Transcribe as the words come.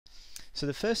So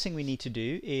the first thing we need to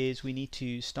do is we need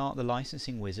to start the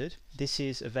licensing wizard. This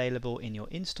is available in your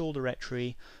install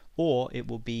directory, or it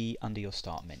will be under your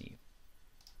start menu.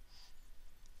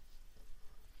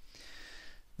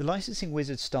 The licensing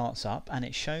wizard starts up and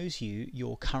it shows you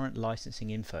your current licensing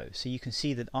info. So you can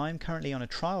see that I'm currently on a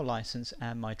trial license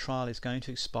and my trial is going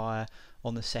to expire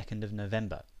on the 2nd of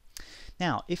November.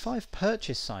 Now, if I've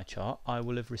purchased SciChart, I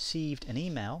will have received an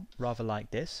email rather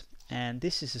like this, and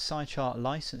this is a SciChart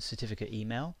license certificate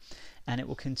email, and it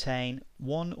will contain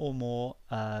one or more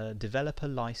developer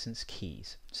license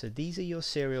keys. So these are your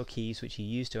serial keys which you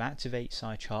use to activate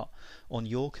SciChart on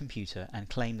your computer and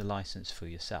claim the license for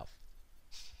yourself.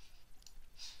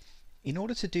 In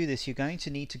order to do this, you're going to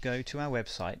need to go to our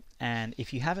website, and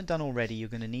if you haven't done already, you're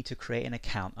going to need to create an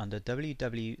account under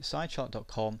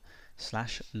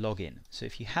www.scichart.com/login. So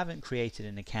if you haven't created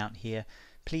an account here,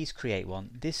 please create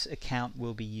one. This account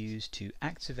will be used to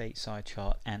activate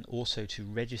SciChart and also to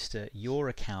register your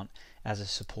account as a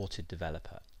supported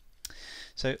developer.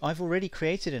 So I've already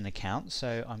created an account,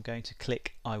 so I'm going to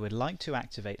click I would like to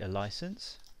activate a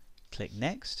license, click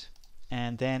next,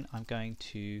 and then I'm going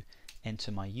to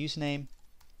enter my username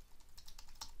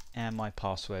and my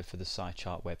password for the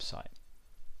SciChart website.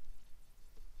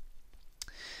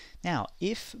 Now,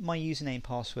 if my username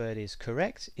password is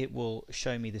correct, it will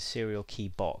show me the serial key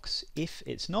box. If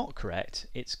it's not correct,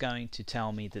 it's going to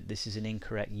tell me that this is an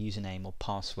incorrect username or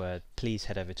password. Please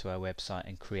head over to our website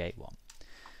and create one.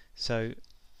 So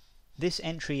this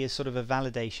entry is sort of a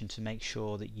validation to make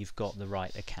sure that you've got the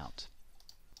right account.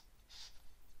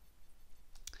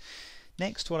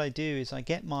 Next, what I do is I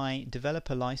get my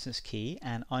developer license key,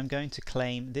 and I'm going to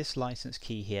claim this license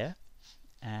key here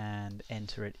and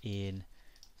enter it in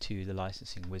to the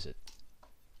licensing wizard.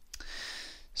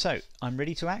 So I'm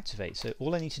ready to activate. So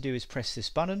all I need to do is press this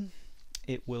button.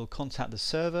 It will contact the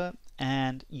server,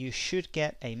 and you should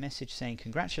get a message saying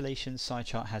congratulations,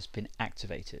 SciChart has been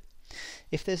activated.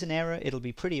 If there's an error, it'll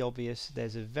be pretty obvious.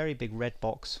 There's a very big red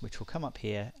box which will come up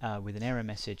here with an error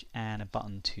message and a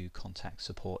button to contact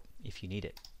support if you need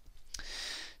it.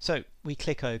 So we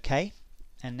click OK,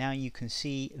 and now you can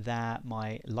see that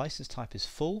my license type is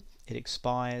full. It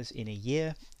expires in a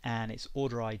year, and its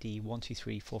order ID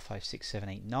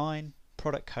 123456789.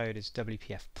 Product code is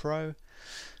WPF Pro,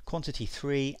 quantity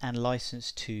 3, and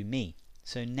license to me.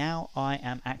 So now I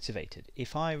am activated.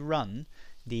 If I run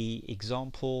the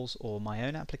examples or my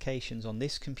own applications on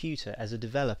this computer as a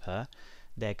developer,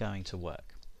 they're going to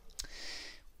work.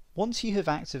 Once you have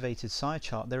activated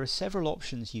SciChart, there are several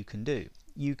options you can do.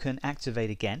 You can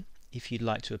activate again if you'd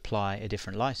like to apply a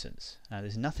different license.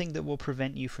 There's nothing that will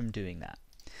prevent you from doing that.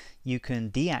 You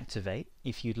can deactivate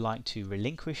if you'd like to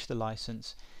relinquish the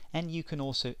license, and you can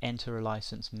also enter a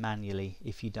license manually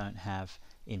if you don't have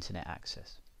internet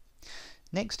access.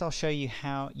 Next, I'll show you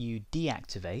how you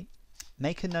deactivate.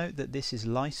 Make a note that this is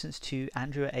licensed to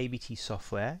Android ABT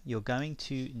software. You're going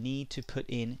to need to put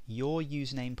in your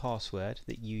username password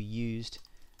that you used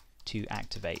to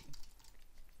activate.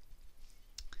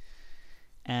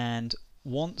 And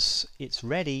once it's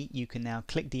ready, you can now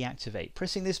click deactivate.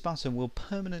 Pressing this button will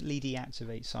permanently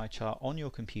deactivate SciChart on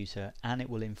your computer, and it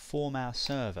will inform our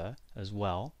server as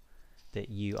well that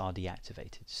you are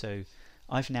deactivated. So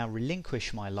I've now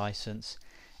relinquished my license,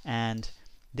 and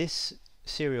this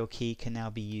serial key can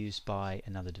now be used by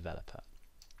another developer.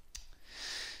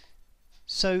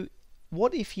 So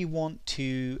what if you want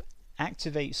to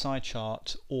activate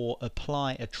SciChart or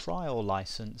apply a trial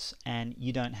license and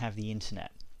you don't have the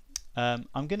internet?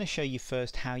 I'm going to show you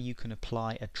first how you can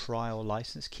apply a trial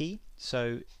license key.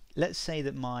 So let's say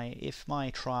that if my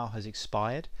trial has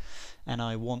expired and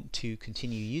I want to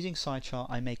continue using SciChart,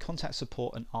 I may contact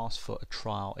support and ask for a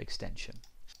trial extension.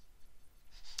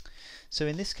 So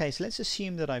in this case, let's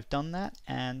assume that I've done that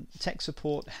and tech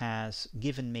support has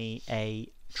given me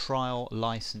a trial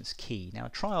license key. Now, a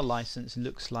trial license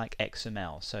looks like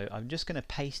XML, so I'm just going to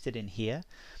paste it in here.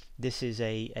 This is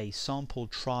a sample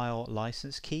trial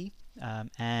license key,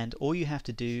 and all you have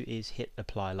to do is hit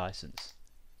apply license.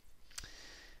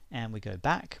 And we go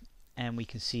back and we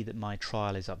can see that my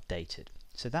trial is updated.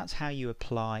 So that's how you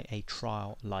apply a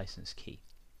trial license key.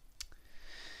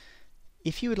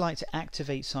 If you would like to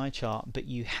activate SciChart but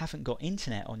you haven't got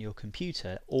internet on your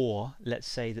computer, or let's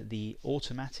say that the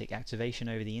automatic activation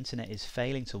over the internet is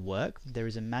failing to work, there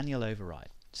is a manual override.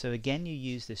 So again, you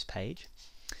use this page,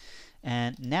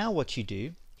 and now what you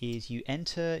do is you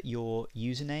enter your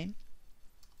username,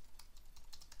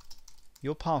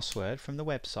 your password from the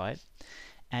website,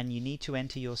 and you need to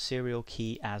enter your serial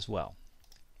key as well.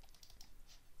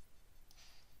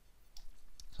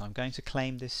 So I'm going to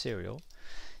claim this serial.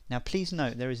 Now please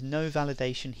note there is no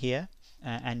validation here.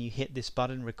 and you hit this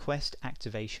button, Request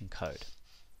Activation Code.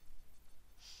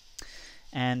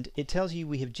 And it tells you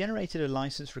we have generated a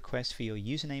license request for your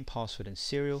username, password and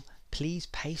serial. Please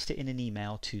paste it in an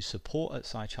email to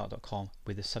support@SciChart.com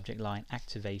with the subject line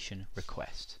Activation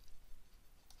Request.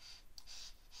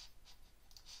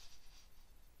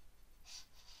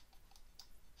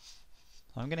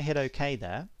 I'm going to hit OK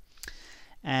there,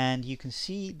 and you can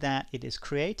see that it has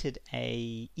created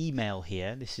a email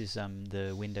here. This is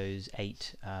the Windows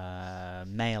 8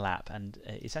 mail app, and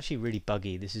it's actually really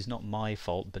buggy. This is not my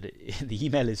fault, but the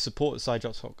email is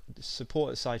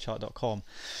support@SciChart.com,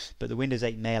 but the Windows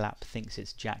 8 mail app thinks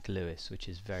it's Jack Lewis, which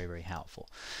is very, very helpful.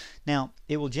 Now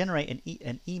it will generate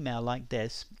an email like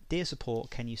this: Dear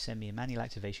support, can you send me a manual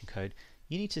activation code?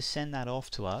 You need to send that off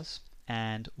to us,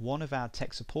 and one of our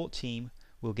tech support team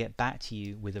will get back to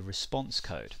you with a response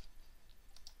code.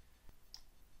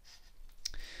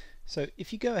 So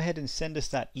if you go ahead and send us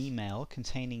that email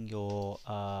containing your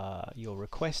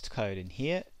request code in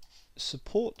here,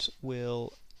 support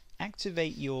will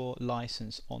activate your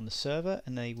license on the server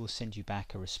and they will send you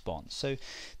back a response. So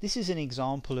this is an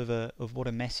example of what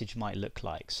a message might look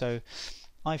like. So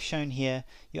I've shown here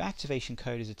your activation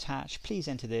code is attached. Please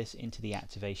enter this into the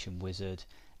activation wizard,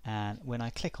 and when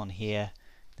I click on here,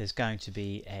 there's going to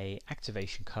be a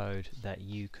activation code that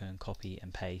you can copy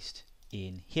and paste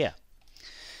in here.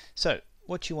 So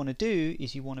what you want to do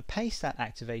is you want to paste that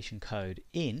activation code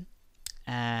in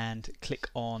and click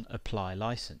on Apply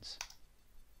License.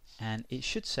 And it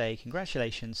should say,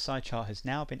 congratulations, SciChart has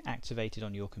now been activated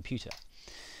on your computer.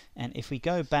 And if we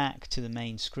go back to the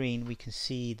main screen, we can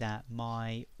see that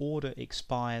my order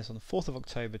expires on the 4th of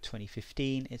October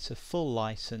 2015. It's a full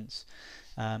license.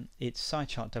 It's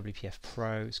SciChart WPF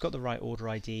Pro. It's got the right order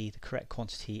ID, the correct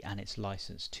quantity, and it's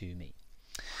licensed to me.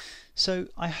 So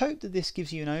I hope that this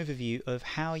gives you an overview of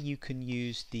how you can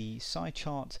use the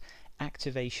SciChart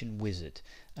activation wizard.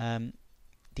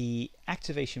 The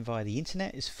activation via the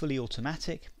internet is fully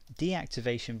automatic.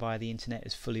 Deactivation via the internet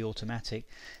is fully automatic,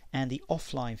 and the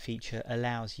offline feature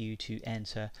allows you to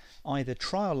enter either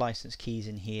trial license keys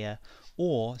in here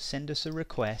or send us a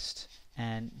request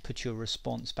and put your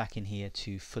response back in here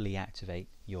to fully activate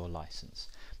your license.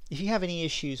 If you have any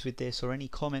issues with this or any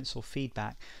comments or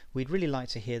feedback, we'd really like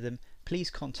to hear them. Please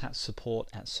contact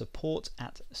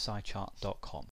support@SciChart.com.